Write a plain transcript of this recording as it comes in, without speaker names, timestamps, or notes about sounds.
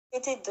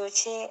Pete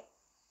Edochie,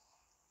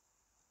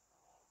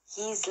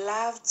 he is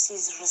loved, he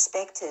is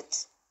respected.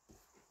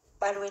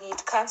 But when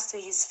it comes to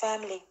his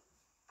family,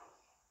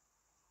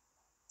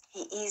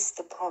 he is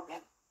the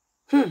problem.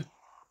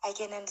 I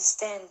can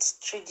understand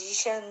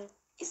tradition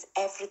is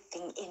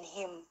everything in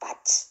him,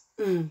 but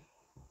you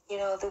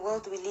know, the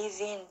world we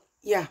live in,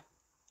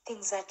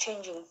 things are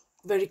changing.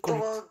 Very correct. The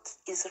world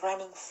is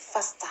running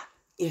faster.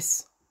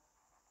 Yes.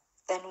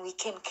 Than we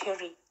can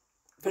carry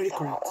Very with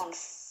correct. our own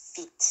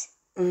feet.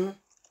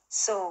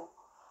 So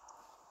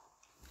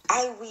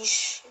I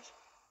wish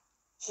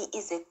he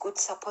is a good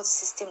support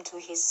system to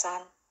his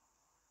son.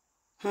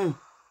 He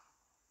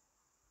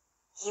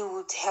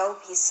would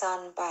help his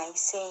son by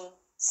saying,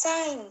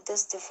 sign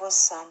this divorce,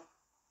 son.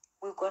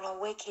 We're going to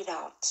work it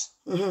out.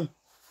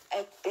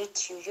 I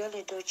bet you, Yul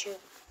Edochie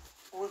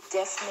would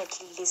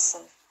definitely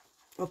listen.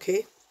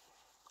 Okay.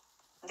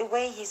 The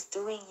way he's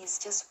doing, he's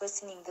just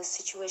worsening the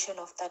situation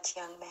of that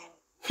young man.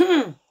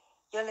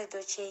 Yul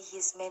Edochie,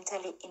 he's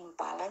mentally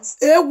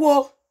imbalanced.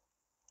 Yul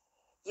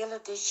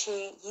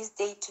Edochie, his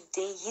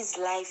day-to-day, his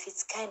life,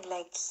 it's kind of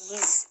like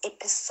he's a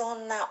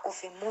persona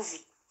of a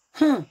movie.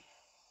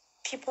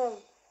 People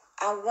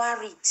are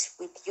worried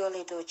with Yul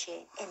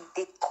Edochie, and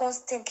they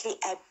constantly,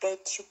 I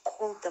bet you,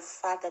 call the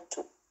father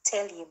to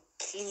tell him,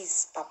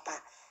 please,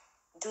 Papa,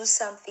 do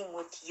something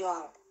with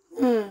Yul.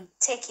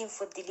 Take him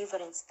for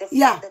deliverance. The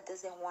father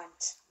doesn't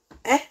want.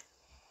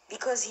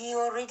 Because he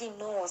already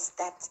knows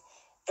that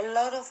a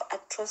lot of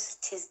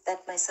atrocities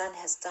that my son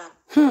has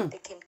done,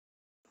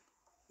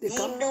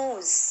 he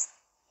knows.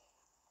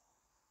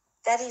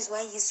 That is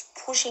why he's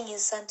pushing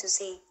his son to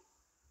say,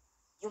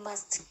 you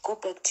must go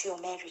back to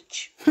your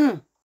marriage.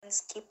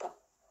 Keeper.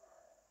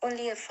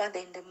 Only a father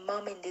and a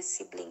mom and a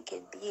sibling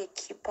can be a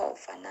keeper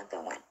of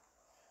another one.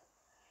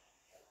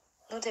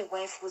 Not a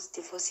wife who's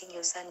divorcing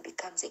your son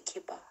becomes a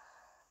keeper.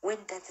 When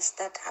does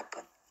that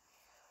happen?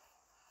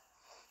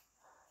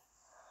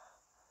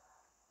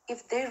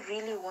 If they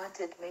really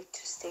wanted me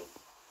to stay,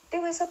 they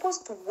were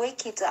supposed to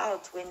work it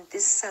out when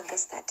this saga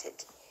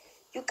started.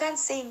 You can't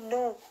say,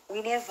 no,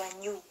 we never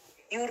knew.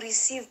 You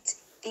received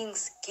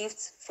things,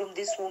 gifts from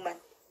this woman.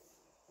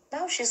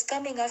 Now she's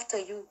coming after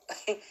you.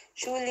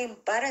 She will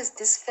embarrass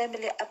this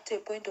family up to a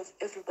point of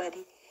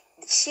everybody.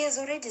 She has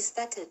already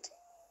started.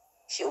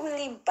 She will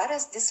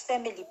embarrass this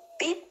family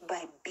bit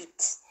by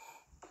bit.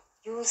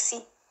 You will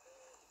see.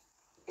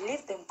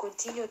 Let them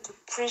continue to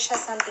pressure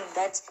something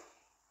that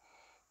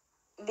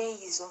May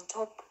is on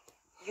top,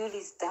 Yul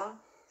is down.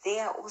 They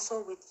are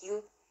also with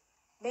you.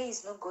 May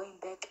is not going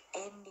back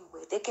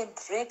anywhere. They can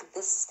drag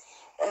this,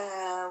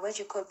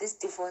 this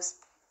divorce.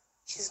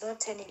 She's not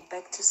turning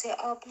back to say,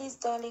 oh, please,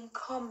 darling,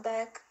 come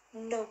back.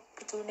 No,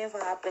 it will never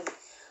happen.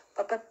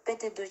 Papa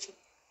Pete Edochie,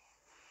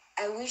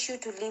 I wish you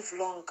to live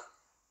long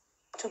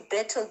to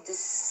battle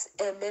this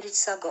marriage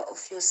saga of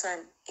your son,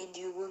 and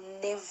you will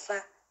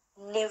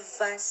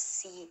never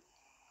see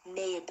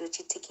May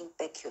Edochie taking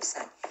back your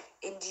son.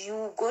 And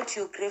you go to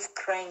your grave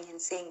crying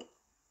and saying,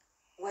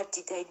 what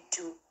did I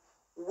do?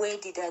 Where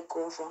did I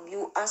go wrong?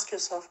 You ask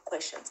yourself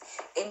questions.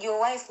 And your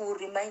wife will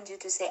remind you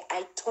to say,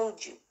 I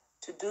told you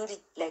to do it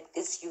like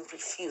this. You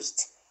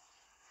refused.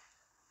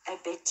 I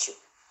bet you.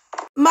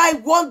 My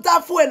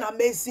wonderful and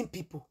amazing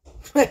people.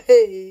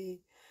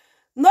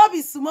 No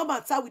be small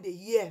matter with the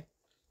year.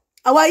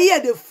 Our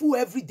ear dey full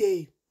every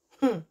day.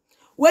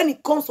 When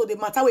it comes to the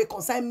matter wey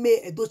concern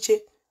May Edochie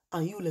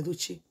and Yul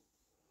Edochie.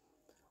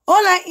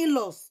 All our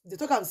in-laws, they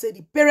talk and say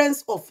the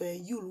parents of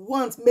Yul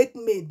want make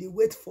May they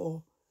wait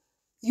for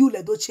Yul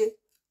Edochie.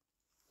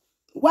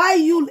 Why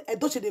Yul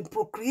Edochie they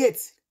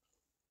procreate?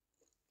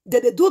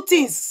 They do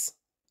things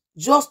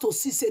just to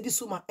see say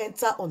this woman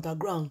enter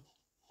underground.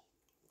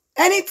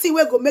 Anything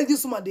wey go make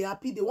this woman they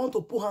happy, they want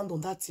to put hand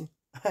on that thing.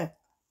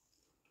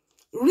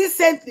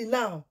 Recently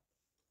now,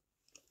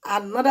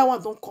 another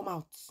one don't come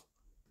out.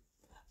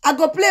 I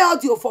go play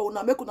audio for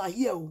una, make una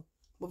hear.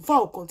 But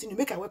before I continue,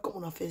 make I welcome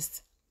una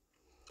first.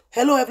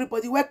 Hello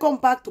everybody, welcome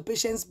back to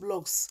Patience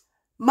Blogs.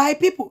 My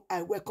people,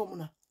 I welcome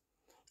una.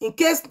 In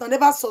case you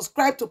never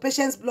subscribe to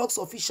Patience Blogs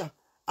Official,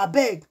 I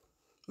beg,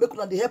 make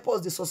una dey help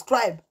us dey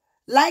subscribe,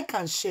 like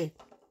and share.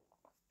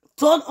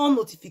 Turn on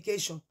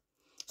notification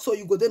so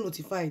you go dey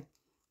notified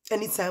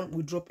anytime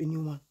we drop a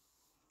new one.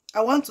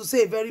 I want to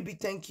say a very big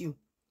thank you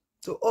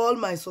to all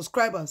my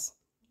subscribers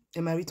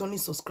and my returning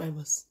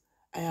subscribers.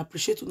 I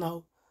appreciate you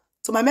now.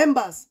 To my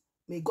members,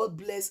 may God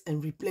bless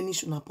and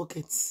replenish your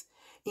pockets.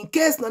 In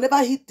case you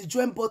never hit the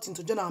join button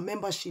to join our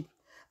membership,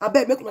 I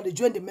beg make una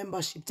join the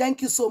membership.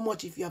 Thank you so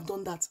much if you have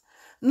done that.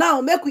 Now,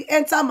 make we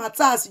enter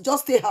matters.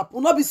 Just stay happy.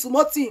 Will not be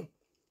small thing.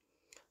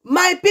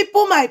 My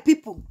people, my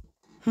people.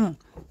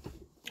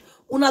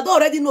 Una don't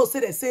already know, say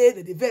they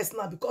say the verse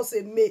now because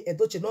they May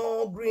Edochie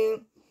no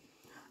green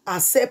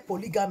accept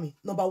polygamy.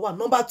 Number one.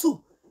 Number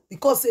two,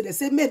 because they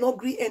say May not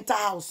green enter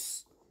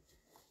house.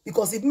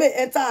 Because if May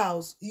enter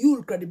house,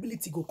 Yul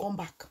credibility go come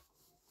back.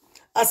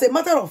 As a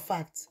matter of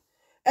fact,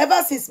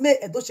 ever since May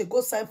Edochie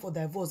go sign for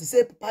divorce, they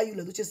say Papa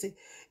Yul Edochie say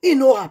he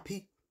no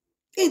happy.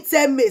 He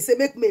tell May, say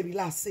make May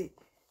relax, say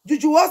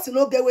Juju also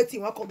not get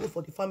waiting one can do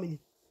for the family.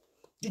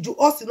 Juju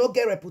also not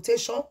get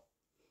reputation.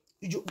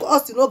 Juju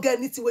also not get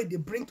anything where they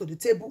bring to the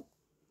table.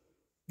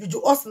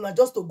 Juju also not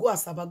just to go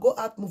as Saba, go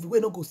out movie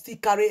where no go still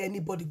carry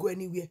anybody go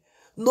anywhere.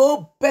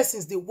 No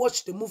persons they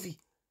watch the movie.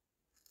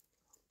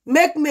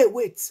 Make me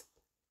wait.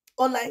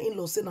 Online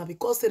in-law say now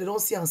because they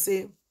don't see and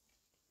say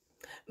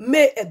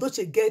May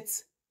Edochie get,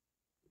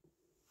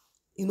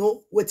 you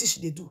know, what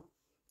she they do.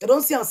 They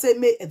don't see and say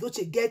May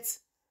Edochie get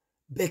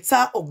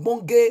better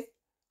ogbonge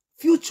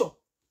future.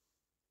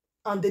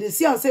 And they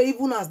see and say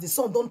even as the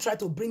son don't try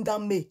to bring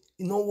down May,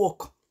 it no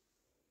work.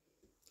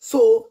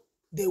 So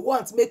they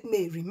want make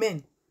May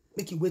remain,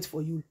 make it wait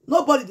for you.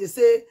 Nobody they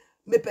say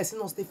May person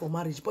not stay for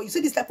marriage. But you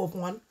see this type of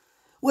one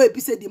where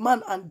people say the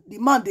man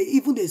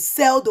they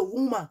sell the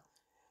woman.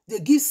 They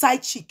give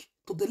side chick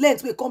to the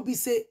length where come be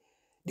say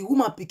the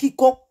woman picky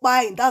cock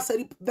by in that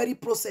very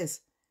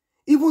process.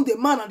 Even the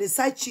man and the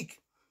side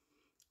chick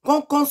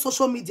come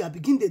social media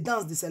begin the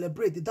dance, they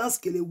celebrate, they dance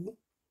kelewu.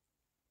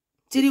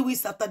 3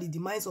 weeks after the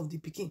demise of the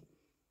pikin.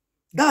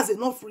 That's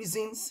enough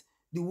reasons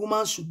the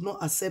woman should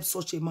not accept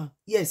such a man.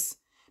 Yes,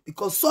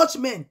 because such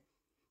men,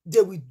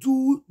 they will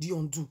do the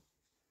undo.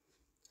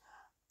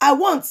 I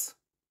want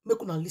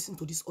make una listen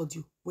to this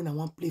audio when I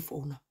want play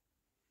for una.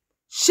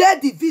 Share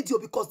the video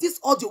because this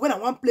audio when I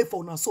want play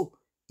for una so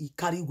it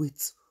carry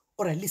weight.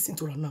 All right, listen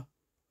to her now.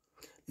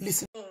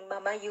 Listen.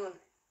 Mama, you'll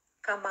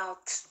come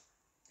out.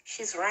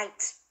 She's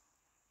right.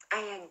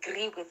 I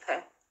agree with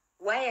her.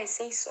 Why I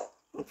say so?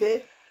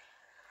 Okay.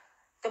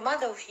 The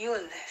mother of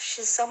Yul,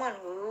 she's someone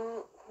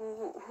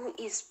who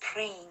is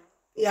praying.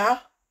 Yeah.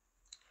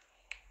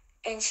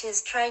 And she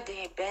has tried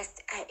her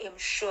best, I am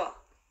sure.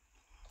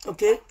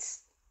 Okay.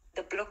 But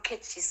the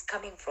blockage is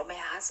coming from her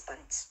husband.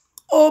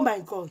 Oh my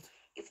God.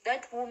 If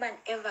that woman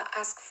ever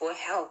asks for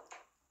help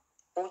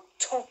or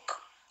talk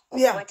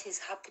of what is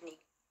happening,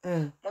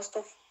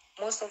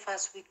 most of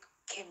us, we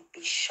can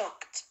be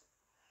shocked.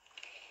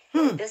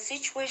 The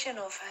situation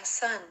of her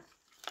son,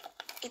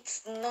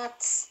 it's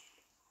not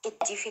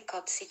a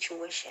difficult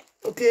situation.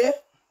 Okay.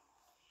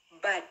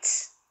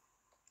 But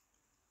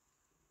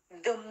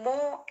the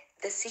more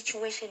the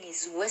situation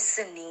is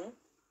worsening,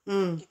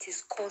 it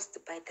is caused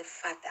by the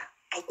father.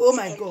 Oh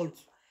my God.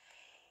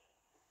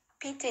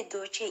 Pete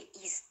Edochie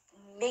is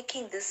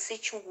making the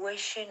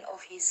situation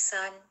of his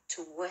son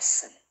to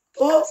worsen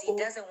because he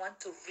doesn't want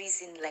to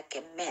reason like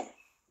a man,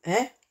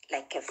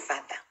 like a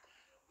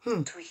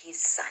father to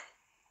his son.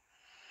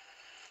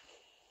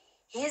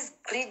 His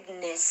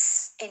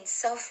greediness and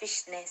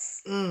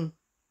selfishness,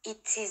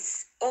 it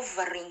is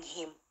overing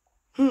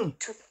him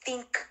to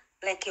think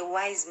like a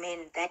wise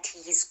man that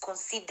he is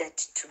considered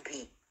to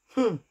be.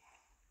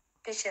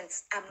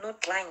 Patience, I'm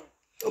not lying.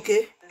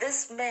 Okay.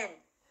 This man,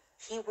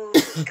 he will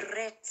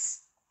regret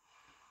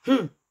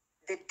the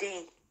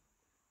day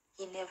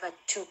he never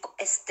took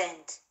a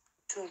stand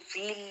to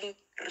really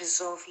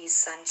resolve his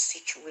son's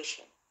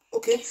situation.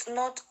 Okay. It's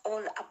not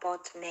all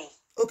about May.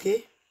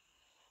 Okay.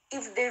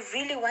 If they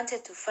really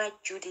wanted to fight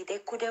Judy, they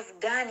could have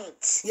done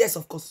it. Yes,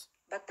 of course.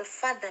 But the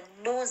father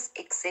knows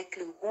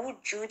exactly who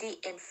Judy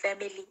and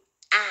family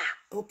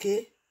are.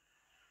 Okay.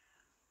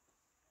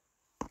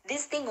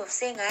 This thing of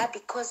saying,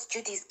 because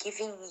Judy is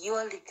giving you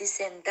all this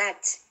and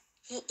that,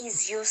 he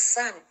is your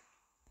son.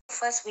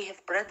 First, we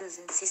have brothers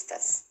and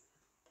sisters.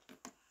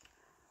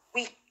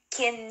 We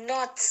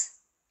cannot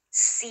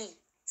see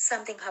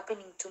something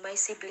happening to my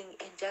sibling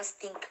and just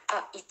think,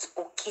 it's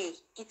okay.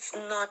 It's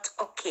not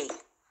okay.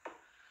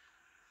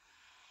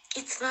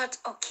 It's not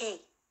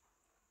okay.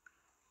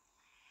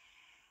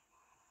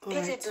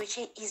 Pete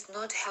Edochie is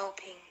not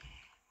helping.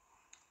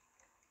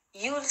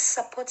 Your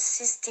support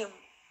system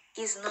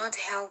is not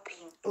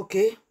helping.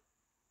 Okay.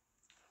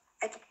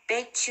 I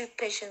bet you,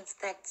 Patience,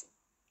 that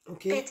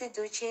Pete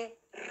Edochie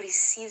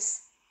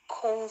receives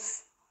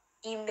calls,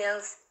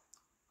 emails,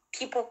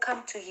 people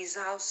come to his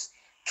house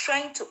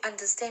trying to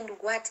understand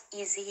what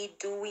is he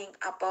doing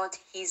about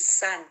his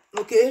son.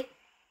 Okay.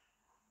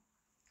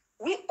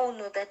 We all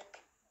know that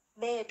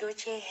May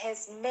Edochie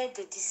has made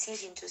the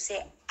decision to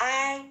say,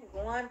 I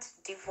want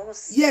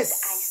divorce.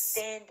 Yes. And I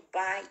stand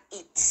by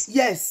it.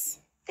 Yes.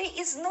 There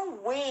is no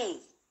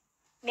way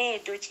May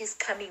Edochie is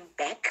coming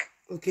back.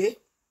 Okay.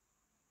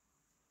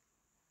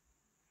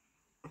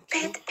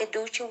 Pete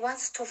Edochie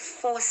wants to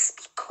force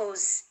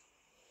because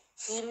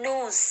he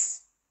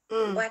knows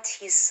what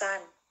his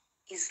son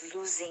is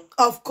losing.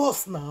 Of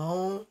course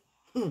now.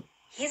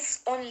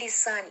 His only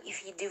son, if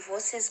he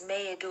divorces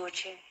May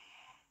Edochie,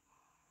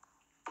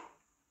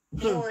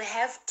 he will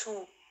have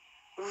to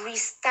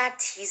restart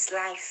his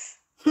life.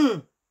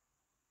 And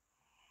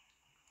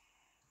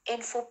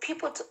for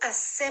people to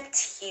accept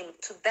him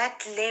to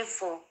that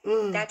level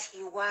that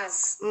he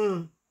was,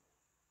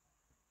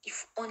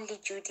 if only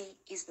Judy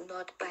is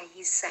not by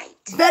his side.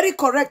 Very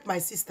correct, my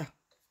sister.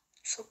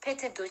 So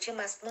Pete Edochie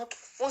must not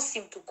force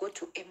him to go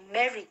to a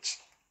marriage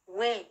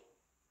where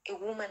a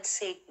woman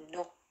said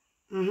no.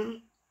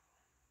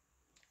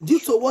 Due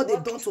to what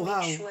they've done to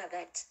her. Make sure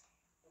that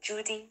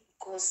Judy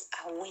goes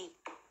away.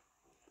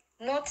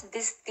 Not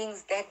these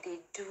things that they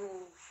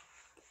do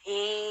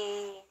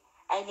Hey,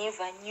 I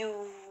never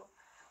knew.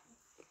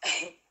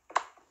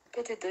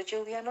 Pete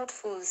Edochie, we are not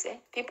fools, eh?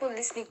 People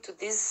listening to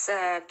this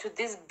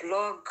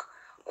blog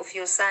of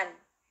your son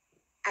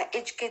are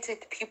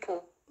educated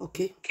people.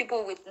 Okay.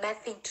 People with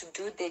nothing to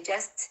do, they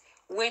just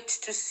wait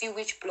to see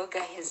which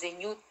blogger has a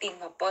new thing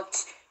about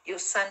your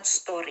son's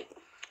story.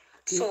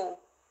 Okay. So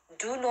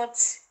do not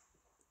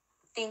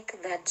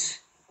think that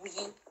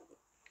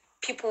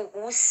people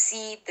who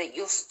see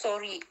your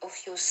story of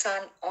your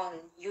son on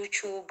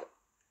YouTube,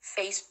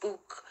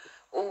 Facebook,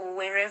 or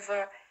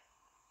wherever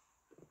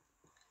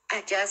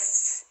are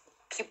just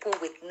people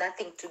with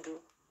nothing to do.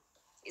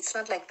 It's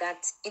not like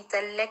that.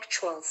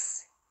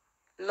 Intellectuals,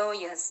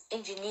 lawyers,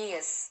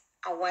 engineers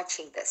are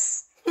watching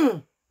this.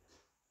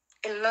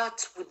 A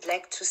lot would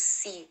like to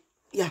see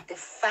the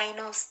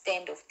final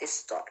stand of this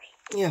story.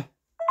 Yeah.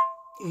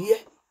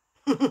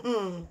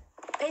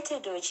 Pete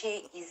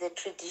Edochie is a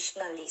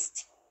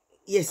traditionalist.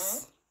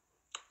 Yes.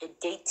 A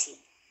deity.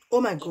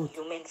 Oh my God.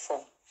 In human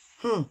form.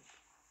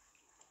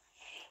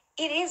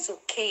 It is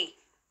okay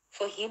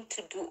for him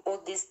to do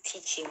all these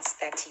teachings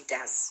that he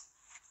does.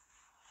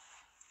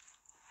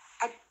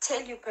 I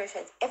tell you,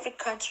 Perfect, every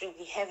country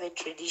we have a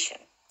tradition.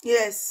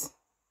 Yes.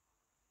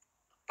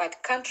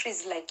 But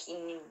countries like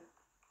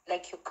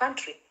your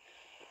country,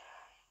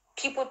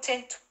 people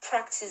tend to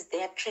practice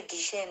their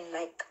tradition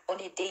like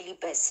on a daily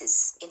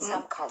basis in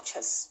some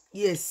cultures.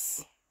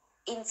 Yes.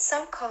 In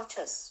some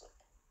cultures,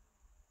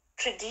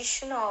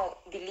 traditional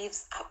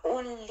beliefs are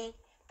only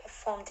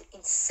performed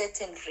in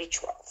certain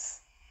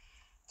rituals.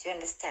 Do you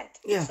understand?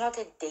 Yeah. It's not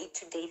a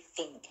day-to-day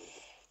thing.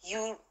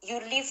 You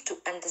live to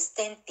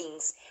understand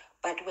things,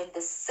 but when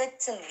the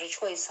certain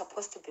ritual is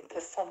supposed to be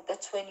performed,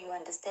 that's when you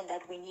understand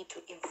that we need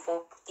to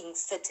invoke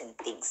certain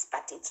things,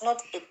 but it's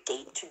not a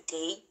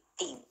day-to-day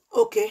thing.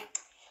 Okay.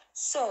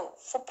 So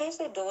for Pete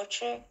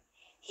Edochie,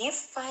 he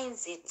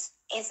finds it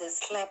as a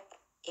slap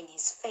in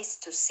his face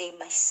to say,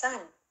 my son,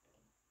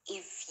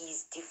 if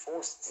he's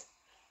divorced,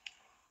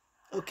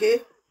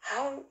 okay,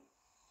 how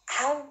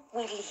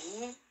will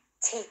he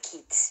take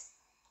it?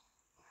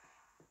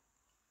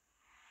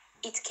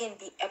 It can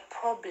be a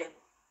problem,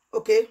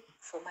 okay,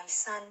 for my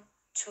son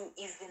to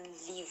even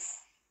live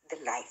the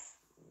life.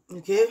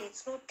 Okay. But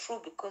it's not true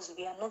because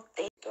we are not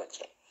there,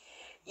 Edochie.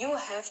 You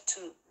have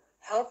to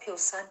help your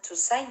son to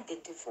sign the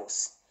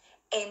divorce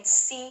and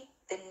see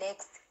the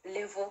next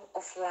level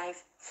of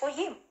life for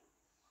him.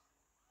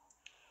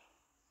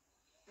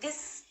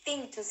 This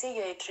thing to say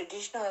you're a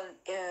traditional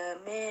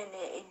man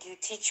and you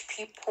teach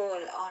people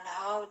on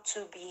how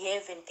to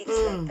behave and things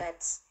like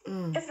that,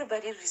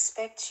 everybody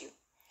respects you.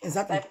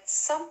 Exactly. But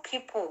some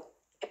people,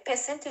 a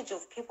percentage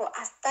of people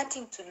are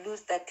starting to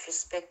lose that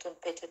respect on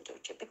Pete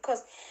Edochie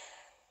because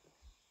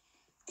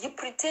he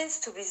pretends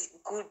to be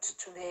good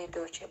to May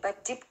Edochie,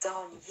 but deep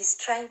down he's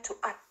trying to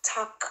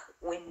attack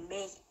when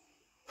May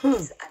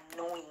is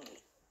unknowingly.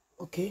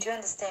 Okay. Do you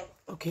understand?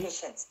 Okay.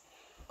 Patience.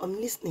 I'm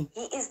listening.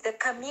 He is the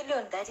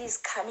chameleon that is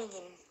coming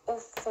in all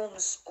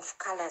forms of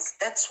colors.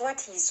 That's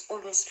what he's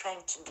always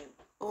trying to do.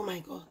 Oh my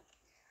God.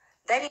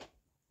 That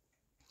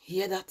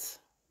Hear that?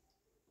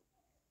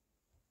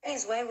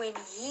 is why when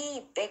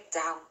he backed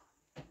down,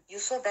 you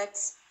saw that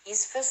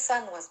his first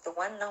son was the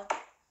one now,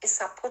 a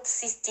support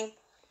system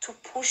to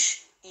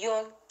push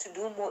y'all to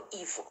do more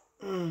evil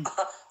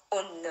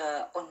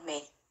on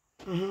May.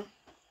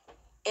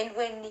 And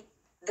when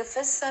the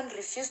first son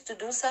refused to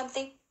do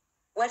something,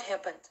 what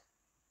happened?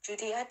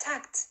 Judy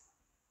attacked.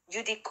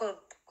 Judy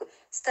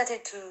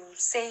started to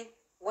say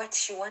what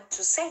she wanted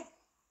to say.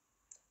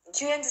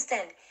 Do you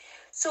understand?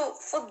 So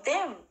for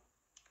them,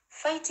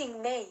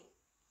 fighting May,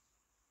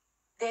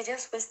 they're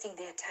just wasting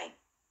their time.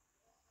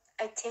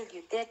 I tell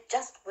you, they're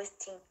just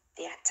wasting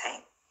their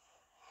time.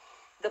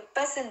 The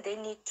person they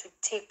need to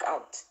take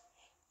out,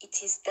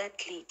 it is that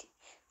lady.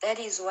 That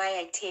is why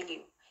I tell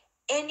you,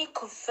 any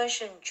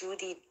confession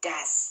Judy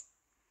does,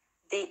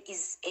 there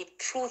is a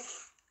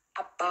truth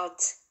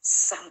about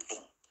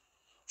something.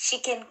 She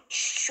can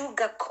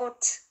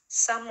sugarcoat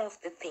some of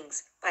the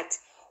things, but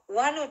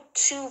one or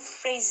two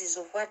phrases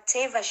of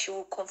whatever she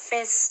will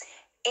confess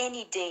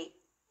any day,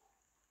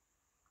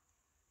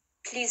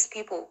 please,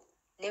 people,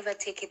 never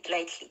take it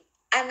lightly.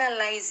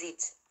 Analyze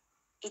it.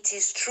 It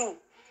is true.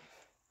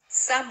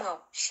 Somehow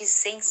she's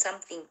saying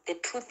something. The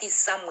truth is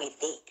somewhere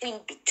there, in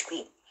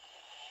between.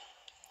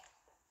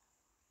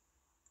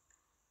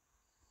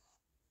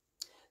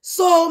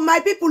 So my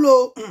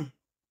people,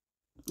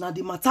 now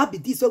the matter be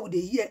this way we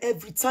dey hear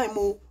every time.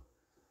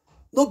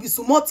 No be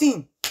small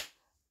thing.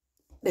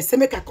 They say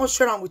make I come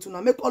share am with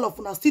una, make all of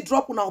una still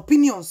drop una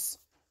opinions.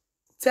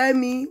 Tell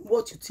me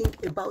what you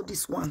think about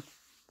this one.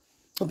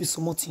 No be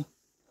small thing.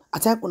 I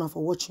thank una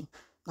for watching.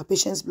 Na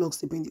Patience Blogs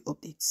they bring the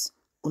updates.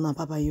 Una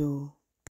bye bye yo.